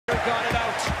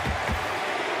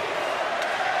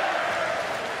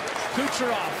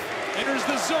Kucherov enters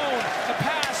the zone. A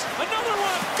pass. Another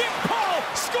one. Nick Paul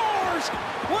scores.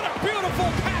 What a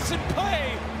beautiful pass and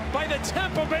play by the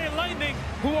Tampa Bay Lightning,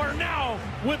 who are now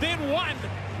within one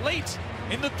late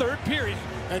in the third period.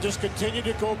 And just continue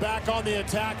to go back on the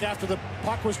attack after the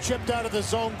puck was chipped out of the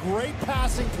zone. Great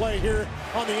passing play here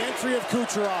on the entry of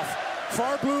Kucherov.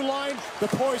 Far blue line, the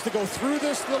poise to go through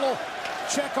this little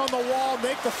check on the wall,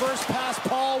 make the first pass.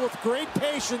 Paul with great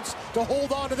patience to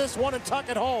hold on to this one and tuck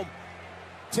it home.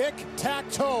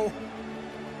 Tic-tac-toe,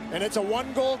 and it's a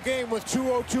one-goal game with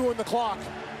 2:02 in the clock.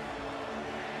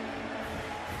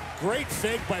 Great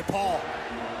fake by Paul.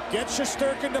 Gets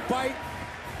Shesterkin to bite,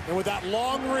 and with that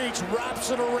long reach,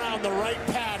 wraps it around the right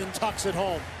pad and tucks it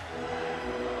home.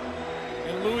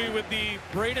 And Louis, with the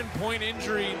Braden Point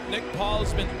injury, Nick Paul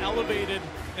has been elevated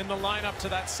in the lineup to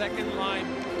that second line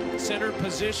center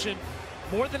position,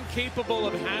 more than capable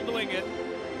of handling it.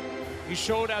 He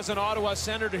showed as an Ottawa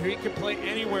Senator he could play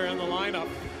anywhere in the lineup.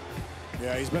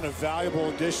 Yeah, he's been a valuable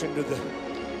addition to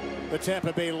the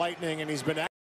Tampa Bay Lightning, and he's been